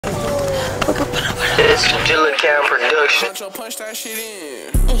It's Gillaspikelee production. Punch that shit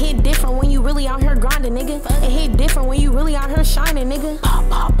in. It hit different when you really out here grinding, nigga. It hit different when you really out here shining, nigga.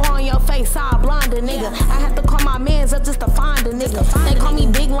 Pop on your face, I blind a nigga. I had to call my mans up just to find a nigga. They call me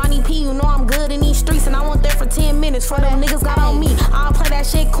Big Lonnie P, you know I'm good in these streets, and I went there for 10 minutes for them niggas got on me. I'll play that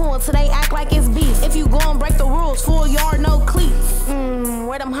shit cool till they act like it's beef. If you go and break the rules, full yard, no cleats.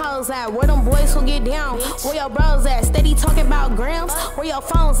 Where them hoes at? Where them boys who get down? Where your bros at? Steady talking about grams? Where your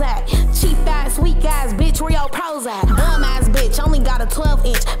phones at? Cheap ass, weak ass bitch, where your pros at? Dumb ass bitch, only got a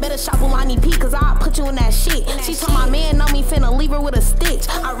 12-inch. Better shop with Lonnie P, cause I'll put you in that shit. She told my man know me finna leave her with a stitch.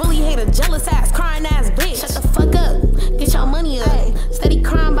 I really hate a jealous ass, crying ass bitch. Shut the fuck up, get your money up. Steady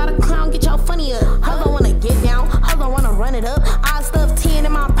crying by the clown, get your funny up. Hoes don't wanna get down, hoes don't wanna run it up. I stuff 10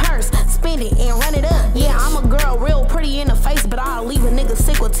 in my purse, spend it and run it up. Yeah, I'm a girl, real pretty in the face, but I'll leave a nigga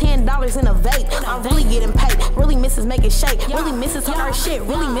sick with $10 in a vape. I'm really getting paid, really misses make it shake. Really misses talk her shit,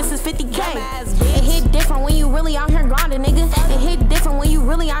 really misses 50K. It hit different when you really out here grinding, nigga. It hit different when you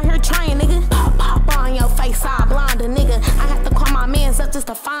really out here trying, nigga. Pop on your face, I blind a nigga. I had to call my mans up just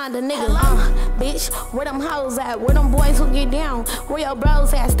to find a nigga. Bitch, where them hoes at? Where them boys who get down? Where your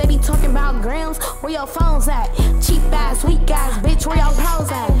bros at? Steady talking about grams? Where your phones at? Cheap ass, weak ass, bitch, where your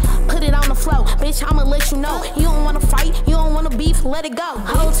pros at? Put it on the floor, bitch, I'ma let you know. You don't wanna fight, you don't wanna beef, let it go.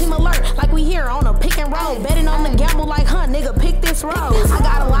 Whole team alert, like we here on a pick and roll. Betting on the gamble like, nigga, pick this road. I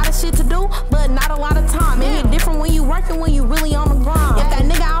got a lot of shit to do, but not a lot of time. It hit different when you working, when you really on the grind. If that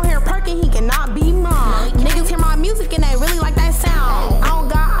nigga out here perking, he cannot be mine. Niggas hear my music and they really like that sound. I don't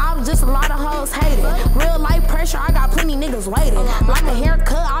got ops, just a lot of hoes hating. Real life pressure, I got plenty niggas waiting. Like a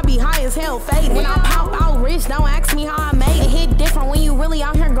haircut, I be high as hell faded. When I pop out rich, don't ask me how I made it. It hit different when you really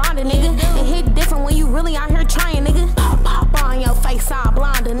out here grinding, nigga. It hit different when you really out here trying, nigga. Pop on your face, I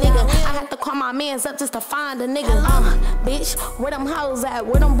blind a nigga. I had to call my mans up just to find a nigga. Bitch, where them hoes at?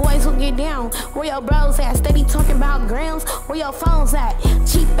 Where them boys who get down? Where your bros at? Steady talking about grams? Where your phones at?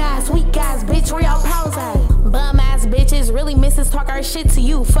 Cheap ass, weak ass bitch, where your pros at? Bum ass bitches really misses talk our shit to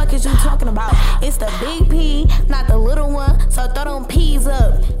you. Fuck is you talking about? It's the big P, not the little one, so throw them P's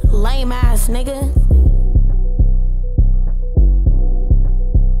up. Lame ass nigga.